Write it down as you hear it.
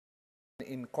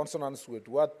in consonance with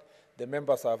what the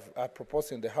members are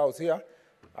proposing in the House here,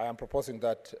 I am proposing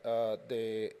that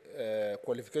the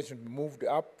qualification be moved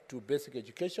up to basic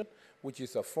education, which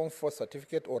is a Form 4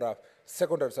 certificate or a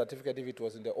secondary certificate if it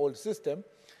was in the old system.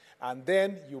 And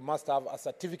then you must have a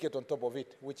certificate on top of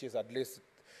it, which is at least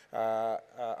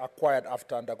acquired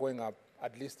after undergoing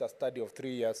at least a study of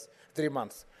 3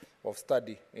 months of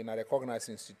study in a recognized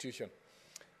institution.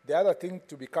 The other thing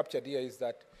to be captured here is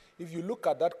that if you look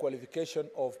at that qualification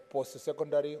of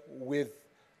post-secondary with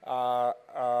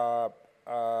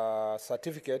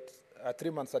certificate, a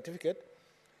 3-month certificate,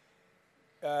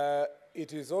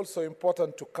 it is also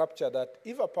important to capture that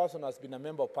if a person has been a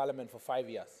member of parliament for 5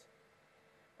 years,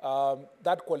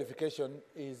 that qualification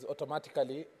is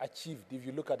automatically achieved if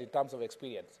you look at it in terms of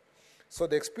experience. So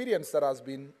the experience that has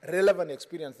been, relevant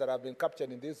experience that have been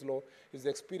captured in this law is the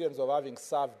experience of having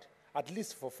served at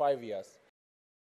least for 5 years